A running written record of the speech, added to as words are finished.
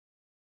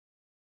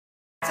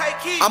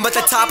I'm at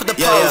the top of the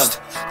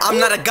post. I'm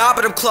not a god,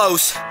 but I'm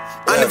close.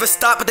 I never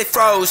stop, but they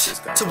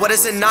froze. So what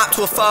is it not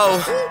to a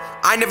foe?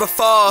 I never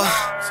fall.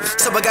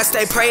 So I gotta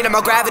stay praying on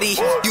my gravity.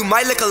 You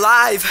might look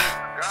alive,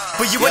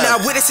 but you are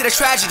not witnessing a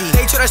tragedy.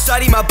 They try to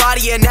study my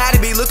body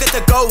anatomy. Look at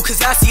the goat, cause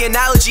that's the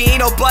analogy. Ain't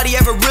nobody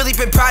ever really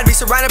been proud of me.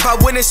 Surrounded by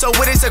winners, so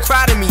winners are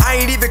crowding me. I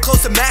ain't even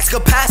close to max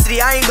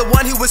capacity. I ain't the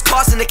one who was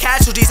causing the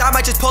casualties. I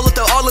might just pull up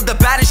all of the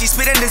batteries.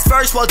 Spitting this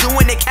verse while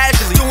doing it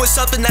casually. Doing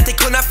something that they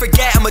could not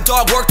forget. I'm a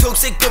dog, work took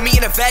sick, put me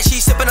in a vet.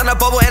 She's sipping on a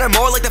bubble and I'm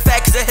more like the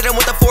fat, cause I hit them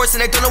with the force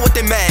and they don't know what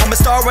they meant. I'm a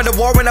star on the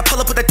war when I pull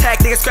up with the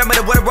tech. Niggas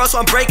scrambling the water world,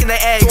 so I'm breaking the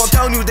eggs. So I'm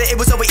telling you that it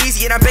was over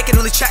easy and I'm making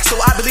really check. So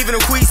I believe in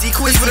a queasy.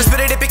 When I spit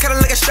it, it be kinda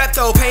like a strep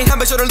though. Pain how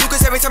much on the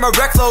Lucas every time I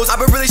wreck flows.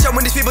 I've been really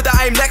showing these people that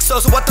I am next, so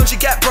what don't you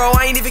get, bro?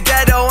 I ain't even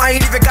ghetto. I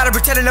ain't even gotta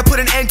pretend and I put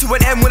an end to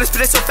an M when I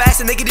spit it so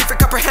fast and they can even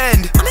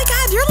comprehend. Oh my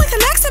god, you're like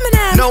the next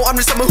Eminem. No, I'm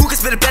just someone who can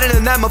spit it better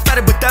than them. I'm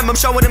fed with them, I'm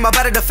showing them I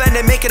better defend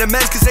and making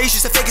amends, cause they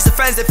used to fake as the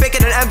friends. They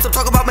faking an M's, I'm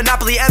talking about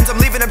Monopoly M's. I'm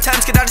leaving them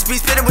Thames, can I just be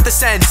spitting with the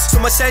sense? So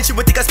much sense, you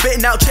would think I'm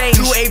spitting out change.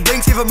 2 8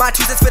 blinks, even my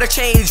 2 cents spit a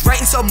change.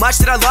 Writing so much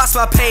that I lost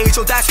my page.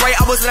 So that's right,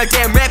 I was on a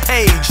damn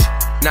rampage.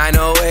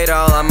 908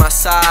 all on my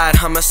side,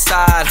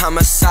 homicide,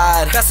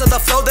 homicide. That's not the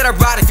flow that I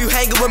ride. If you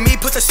hangin' with me,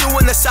 put the stew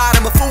in the side.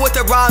 I'm a fool with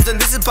the rhymes, and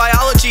this is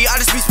biology. I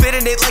just be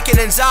spitting it like an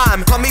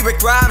enzyme. Call me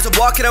Rick Grimes, I'm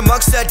walking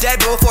amongst the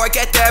dead. But before I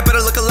get there,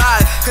 better look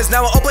alive, cause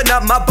now I open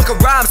up my book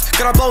of rhymes.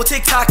 Gonna blow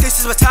TikTok,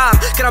 this is my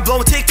time. Gonna blow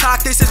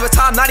TikTok, this is my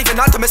time. Not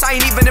even Optimus, I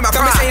ain't even in my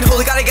prime. Saying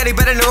holy, gotta get it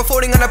better. Never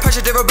folding under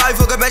pressure. They revive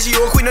for good measure.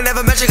 You a queen, I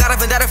never measure. Got a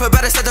vendetta for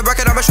better. Set the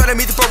record, I'm a shredder.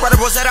 Meet the pro writer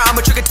Rosetta. I'm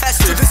a trigger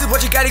tester. So this is what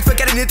you're getting for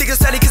getting. You think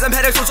it's steady, cause I'm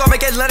headed. So I'm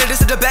getting Leonard. This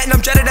is the bet, and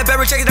I'm jetting.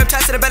 Rejected, I'm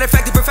tested, I'm better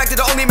effective,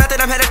 perfected. The only method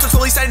I'm headed to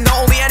totally setting. The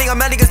only ending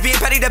I'm ending is being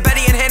petty to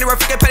Betty and handing her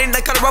freaking penny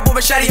like cut a rubble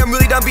machete. I'm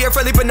really done being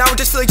friendly, but now I'm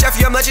just feeling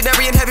Jeffrey. I'm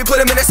legendary and heavy,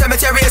 put him in a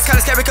cemetery. It's kinda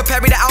scary, compare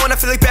me to Alan. I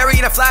feel like Barry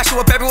in a flash. So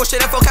a berry will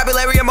shit up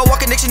vocabulary. I'm a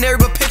walking dictionary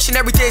with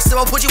Pictionary days. So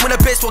I'll put you in a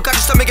piss, well got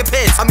your stomach and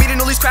piss. I'm eating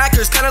all these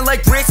crackers, kinda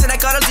like bricks. And I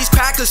got all these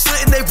crackers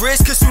slitting their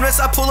wrists, cause soon as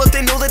I pull up,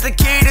 they know that the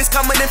kid is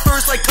coming in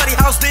first. Like Cuddy,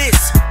 how's this?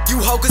 You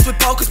hocus with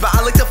pocus, but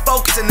I like to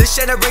focus. And this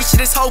generation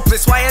is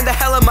hopeless. Why in the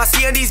hell am I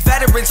seeing these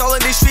veterans all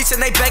in these streets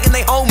and they begging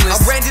they homeless?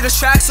 I ran to the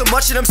track so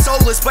much that I'm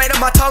soulless. Bite on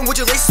my tongue with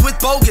your laces with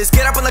bogus.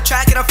 Get up on the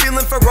track and I'm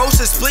feeling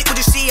ferocious. Split what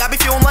you see, I be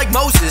feeling like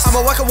Moses. I'm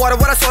a whack of water,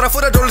 what I saw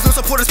for the doors. No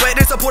supporters,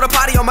 waiting to support a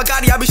party. Oh my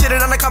god, I be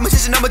shitting on the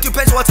competition. I'm a 2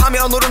 pencil, I time me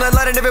unload on and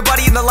letting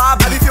everybody in the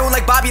lobby. I be feeling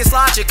like Bobby, it's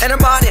logic, and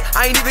I'm on it.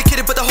 I ain't even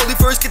kidding, but the holy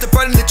verse get the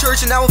bread in the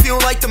church, and now I'm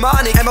feeling like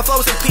demonic. And my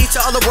flow's like pizza,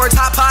 other words,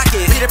 hot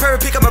pocket. Peter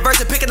Pan pick up my verse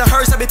and picking the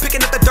hearse. I be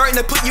picking up the dirt and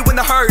then put you in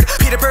the herd.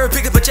 Peter Pan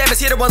pick up pajamas,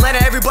 here to Atlanta.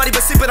 Everybody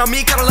but sleeping on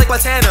me, kinda like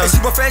Montana. It's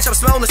super French, I'm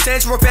smelling the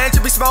stench. We're fans,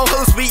 you be smelling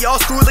hella sweet, y'all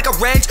screwed like a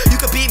wrench. You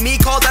could beat me,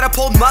 call that a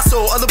pulled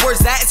muscle. Other words,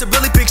 that it's a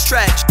really big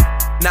stretch.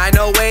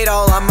 908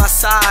 all on my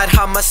side,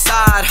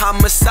 homicide,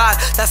 homicide.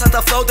 That's not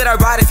the flow that I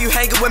ride. If you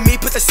hangin' with me,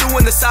 put the stew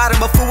in the side.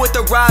 I'm a fool with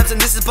the rhymes, and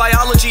this is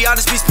biology. I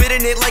just be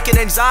spitting it like an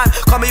enzyme.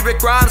 Call me Rick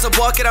Grimes, I'm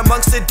walking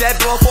amongst the dead.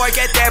 But before I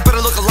get there,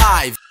 better look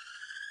alive.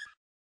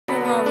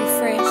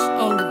 Refresh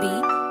on the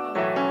beat.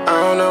 I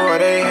don't know why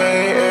they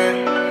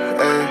hatin',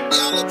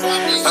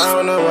 I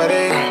don't know why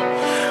they,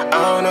 I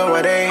don't know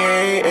why they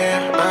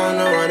hatin', I don't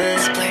know why they,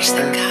 Splash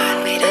the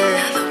God made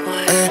another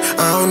one.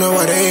 I don't know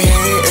why they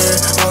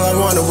hatin', all I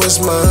wanted was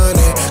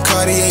money.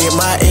 Cartier in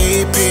my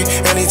AP,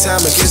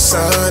 anytime it gets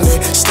sunny.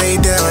 Stay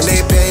down,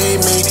 they pay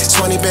me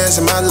 20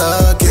 bands in my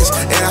luggage,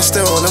 and I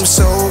still on them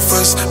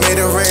sofas. Made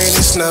it rain,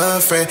 it's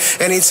nothing.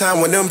 Anytime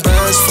when them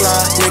birds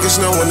fly, niggas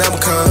know when I'm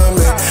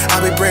coming.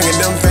 I be bringing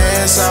them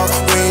bands out,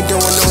 we ain't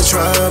doing no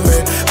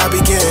drumming. I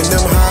be getting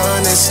them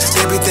honest,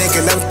 they be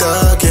thinking I'm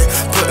thugging.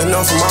 Putting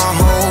on for my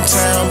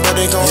hometown, but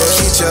they gon'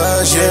 keep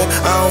judging.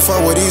 I don't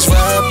fuck with these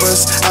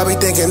rappers, I be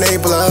thinking they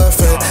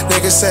bluffing.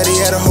 Niggas said he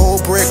had a whole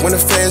brick, when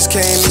the feds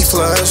came, he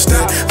flushed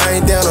it. I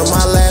ain't down on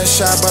my last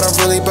shot, but I'm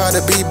really about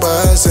to be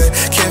buzzing.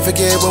 Can't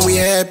forget when we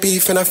had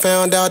beef and I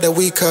found out that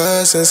we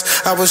cousins.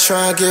 I was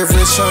trying to get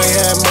rich, I ain't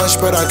had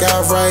much, but I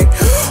got right.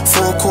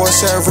 Full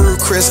course at Root,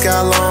 Chris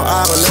got Long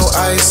Island, no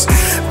ice.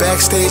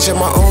 Backstage at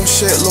my own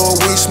shit, Lil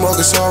weed smoke,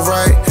 it's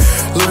alright.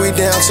 Louis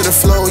down to the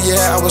flow,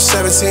 yeah, I was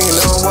 17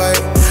 on white.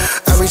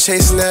 I be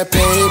chasing that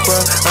paper,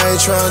 I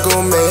ain't tryna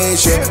go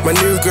major. My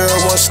new girl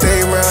won't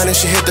stay around, and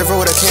she hit the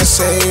road, I can't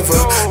save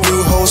her.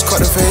 New hoes caught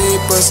the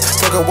vapors,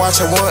 fuck a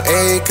watch, I want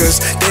acres.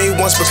 They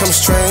once become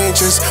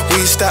strangers,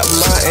 we stop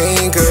my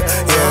anger.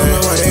 Yeah, I don't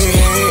know why they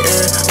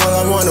hatin', all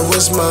I wanted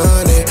was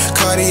money.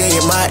 Cartier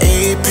in my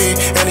AP,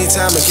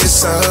 anytime it gets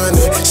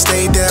sunny.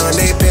 Stay down,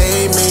 they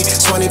pay me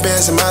 20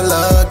 bands in my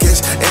luggage,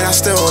 and I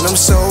still on them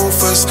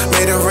sofas.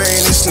 Made it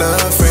rain, it's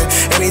nothing.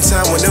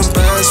 Anytime when them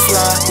birds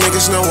fly,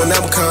 niggas know when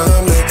I'm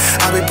coming.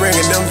 I be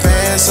bringing them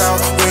bands out,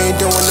 we ain't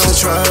doing no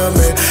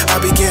drumming. I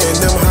be getting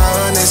them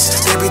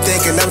honest, they be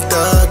thinking I'm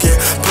thugging.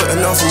 Putting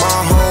on for my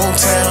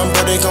hometown,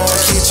 but they gon'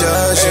 keep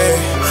judging.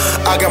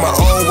 I got my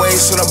own way,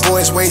 so the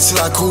boys wait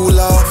till I cool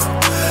off.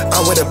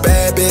 I'm with a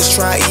bad bitch,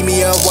 try to eat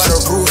me up while the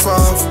roof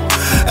off.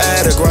 I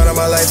had to grind on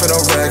my life for no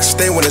racks.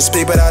 They wanna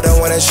speak, but I don't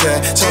wanna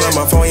chat. Turn on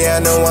my phone, yeah, I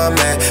know I'm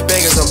at.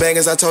 Bangers on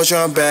bangers, I told you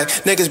I'm back.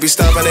 Niggas be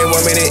stopping, they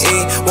want me to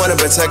eat. Wanna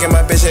protect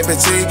my bitch ain't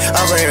petite.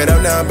 I ran it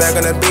up, now I'm back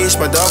on the beach.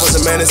 My dog was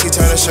a menace, he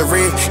turned to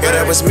Sharif. Yeah,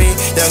 that was me.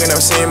 Young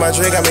enough, seeing my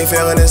drink, got me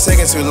feeling it's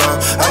taking too long.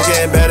 I'm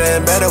getting better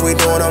and better, we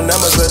doing on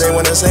numbers, but they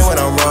wanna say when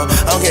I'm wrong.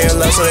 I'm getting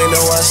love, so they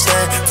know I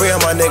stand. Free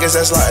all my niggas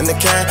that's locked in the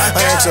can. I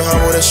ain't too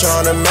humble to show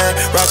on the man.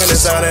 Rockin'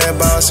 designer and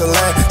bouncing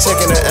land.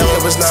 Taking the L,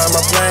 it was not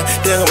my plan.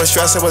 Dealing with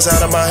stress, it was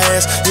out of my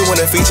hands. You want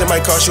a feature,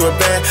 might cost you a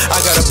band.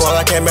 I got a ball,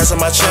 I can't mess up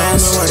my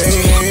chance. I know why they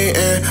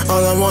hatin',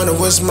 all I wanted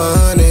was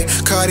money.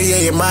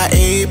 Cartier in my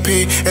AP,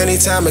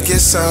 anytime it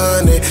gets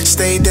sunny.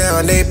 Stay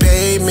down, they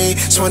paid me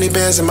 20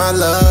 bands in my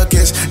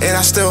luggage, and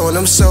I still on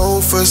them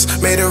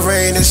sofas. Made it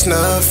rain, it's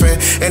nothing.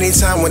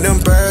 Anytime when them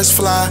birds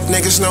fly,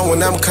 niggas know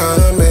when I'm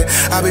coming.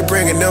 I be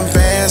bringing them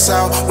bands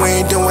out, we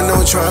ain't doing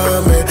no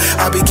drumming.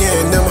 I be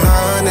getting them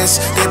hundreds,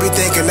 they be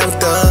thinking I'm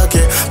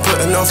thugging.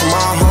 Putting on for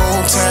my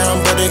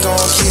hometown, but they gon'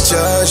 keep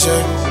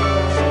judging.